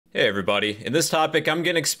Hey everybody, in this topic I'm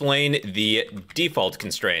going to explain the default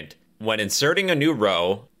constraint. When inserting a new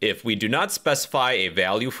row, if we do not specify a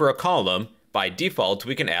value for a column, by default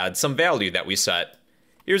we can add some value that we set.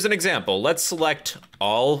 Here's an example. Let's select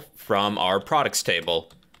all from our products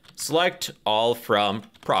table. Select all from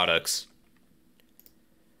products.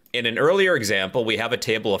 In an earlier example, we have a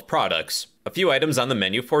table of products. A few items on the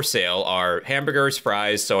menu for sale are hamburgers,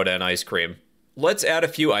 fries, soda, and ice cream. Let's add a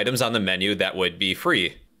few items on the menu that would be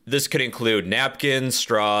free. This could include napkins,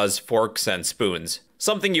 straws, forks, and spoons,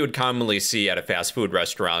 something you would commonly see at a fast food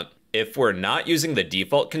restaurant. If we're not using the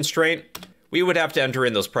default constraint, we would have to enter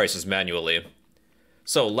in those prices manually.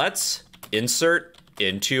 So let's insert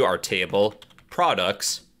into our table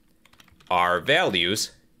products our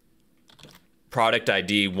values. Product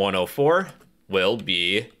ID 104 will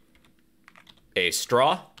be a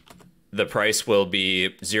straw. The price will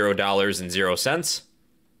be $0.00.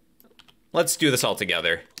 Let's do this all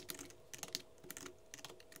together.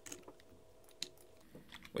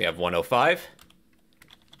 We have 105,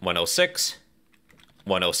 106,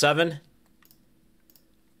 107.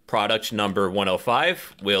 Product number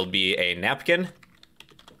 105 will be a napkin.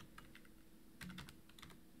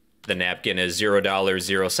 The napkin is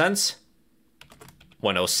 $0.00.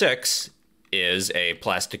 106 is a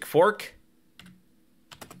plastic fork.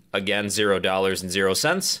 Again,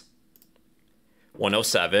 $0.00.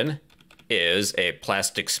 107 is a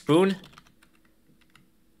plastic spoon.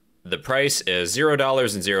 The price is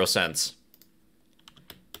 $0.00.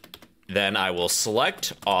 Then I will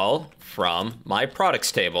select all from my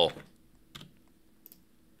products table.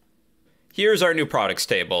 Here's our new products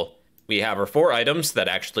table. We have our 4 items that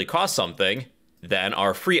actually cost something, then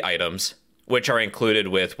our free items, which are included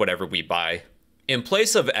with whatever we buy. In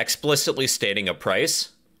place of explicitly stating a price,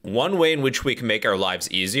 one way in which we can make our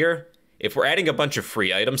lives easier, if we're adding a bunch of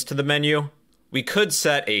free items to the menu, we could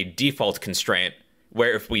set a default constraint,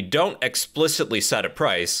 where if we don't explicitly set a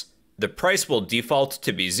price, the price will default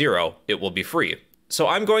to be 0, it will be free. So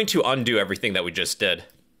I'm going to undo everything that we just did.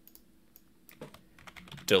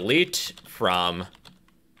 Delete from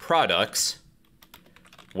products,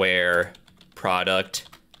 where product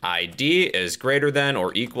ID is greater than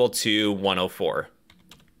or equal to 104.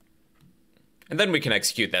 And then we can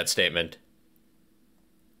execute that statement.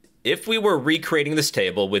 If we were recreating this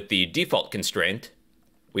table with the default constraint,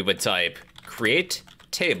 we would type create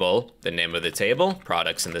table, the name of the table,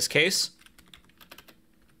 products in this case.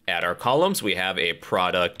 At our columns, we have a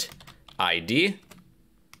product ID.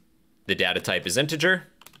 The data type is integer.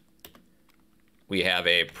 We have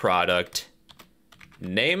a product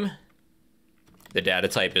name. The data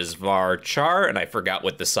type is varchar, and I forgot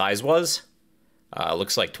what the size was.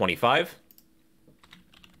 Looks like 25.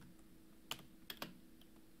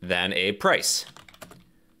 Then a price,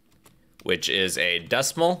 which is a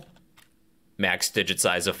decimal, max digit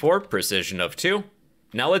size of 4, precision of 2.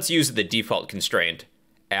 Now let's use the default constraint.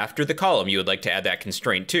 After the column you would like to add that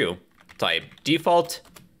constraint to, type default,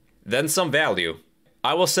 then some value.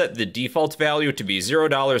 I will set the default value to be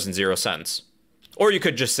 $0.00. Or you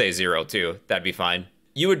could just say 0 too, that'd be fine.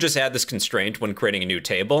 You would just add this constraint when creating a new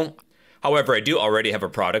table. However, I do already have a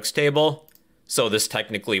products table, so this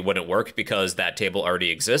technically wouldn't work because that table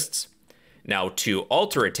already exists. Now, to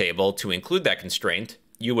alter a table to include that constraint,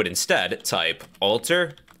 you would instead type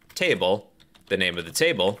alter table, the name of the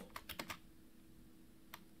table,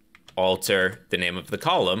 alter the name of the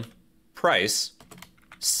column, price,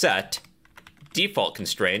 set, default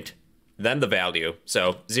constraint, then the value,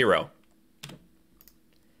 so 0.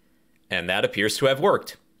 And that appears to have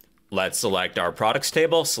worked. Let's select our products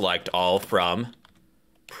table, select all from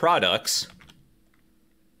products.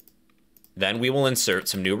 Then we will insert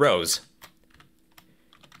some new rows.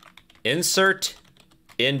 Insert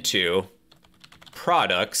into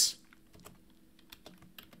products,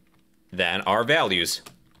 then our values.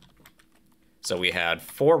 So we had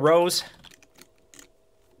 4 rows.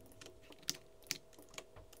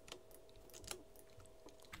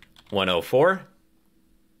 $104.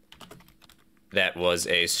 That was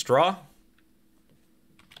a straw.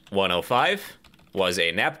 $105 was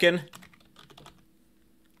a napkin.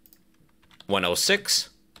 $106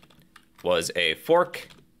 was a fork.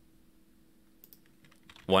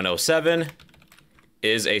 $107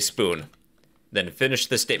 is a spoon. Then finish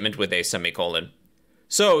the statement with a semicolon.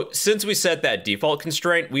 So, since we set that default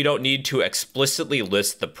constraint, we don't need to explicitly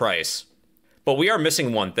list the price. But we are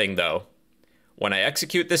missing one thing though. When I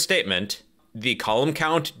execute this statement, the column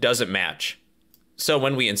count doesn't match. So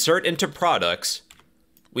when we insert into products,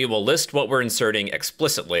 we will list what we're inserting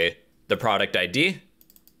explicitly, the product ID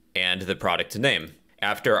and the product name.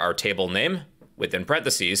 After our table name, within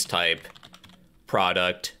parentheses, type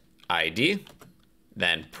product ID,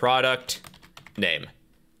 then product name.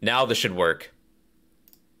 Now this should work.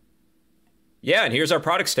 Yeah, and here's our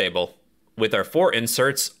products table. With our 4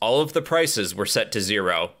 inserts, all of the prices were set to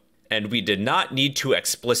 0, and we did not need to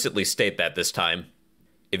explicitly state that this time.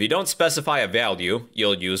 If you don't specify a value,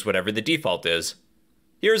 you'll use whatever the default is.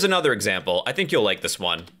 Here's another example. I think you'll like this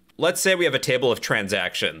one. Let's say we have a table of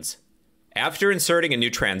transactions. After inserting a new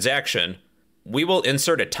transaction, we will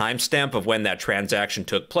insert a timestamp of when that transaction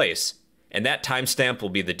took place, and that timestamp will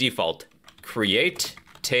be the default. Create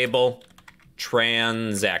table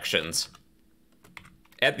transactions.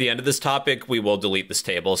 At the end of this topic, we will delete this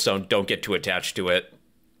table, so don't get too attached to it.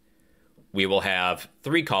 We will have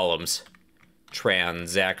 3 columns.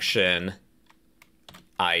 Transaction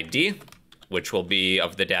ID, which will be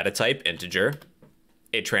of the data type integer.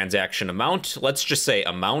 A transaction amount, let's just say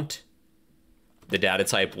amount. The data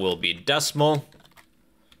type will be decimal.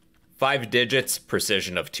 5 digits,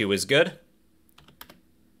 precision of 2 is good.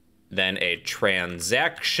 Then a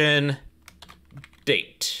transaction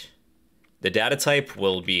date. The data type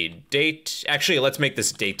will be date. Actually, let's make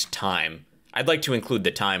this date time. I'd like to include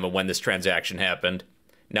the time of when this transaction happened.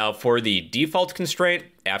 Now for the default constraint,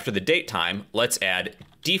 after the date time, let's add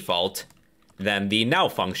default, then the now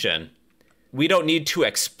function. We don't need to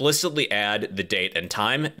explicitly add the date and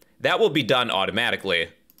time. That will be done automatically,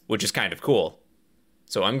 which is kind of cool.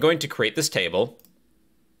 So I'm going to create this table.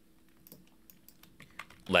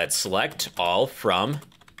 Let's select all from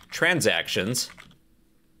transactions.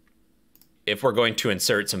 If we're going to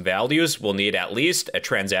insert some values, we'll need at least a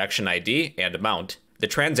transaction ID and amount. The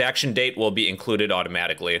transaction date will be included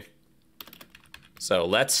automatically. So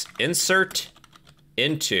let's insert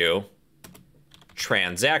into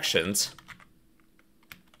transactions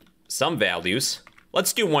some values.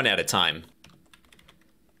 Let's do one at a time.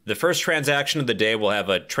 The first transaction of the day will have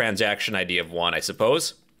a transaction ID of 1, I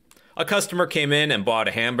suppose. A customer came in and bought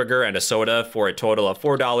a hamburger and a soda for a total of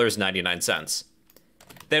 $4.99.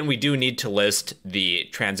 Then we do need to list the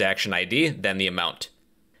transaction ID, then the amount.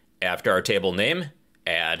 After our table name,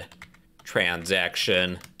 add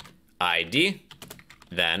transaction ID,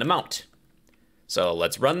 then amount. So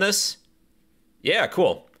let's run this. Yeah,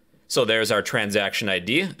 cool. So there's our transaction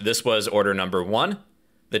ID. This was order number 1.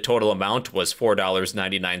 The total amount was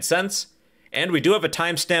 $4.99. And we do have a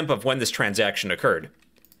timestamp of when this transaction occurred.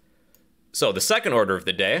 So the second order of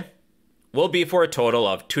the day will be for a total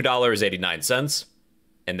of $2.89.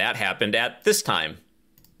 And that happened at this time.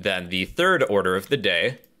 Then the third order of the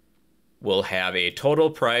day will have a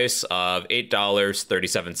total price of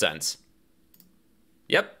 $8.37.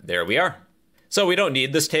 Yep, there we are. So we don't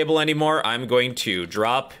need this table anymore. I'm going to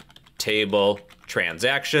drop table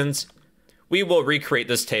transactions. We will recreate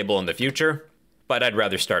this table in the future, but I'd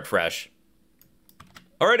rather start fresh.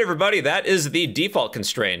 All right, everybody, that is the default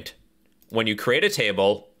constraint. When you create a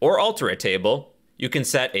table or alter a table, you can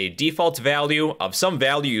set a default value of some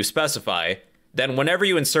value you specify. Then whenever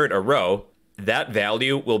you insert a row, that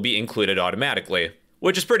value will be included automatically,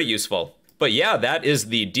 which is pretty useful. But yeah, that is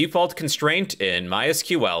the default constraint in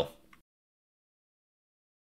MySQL.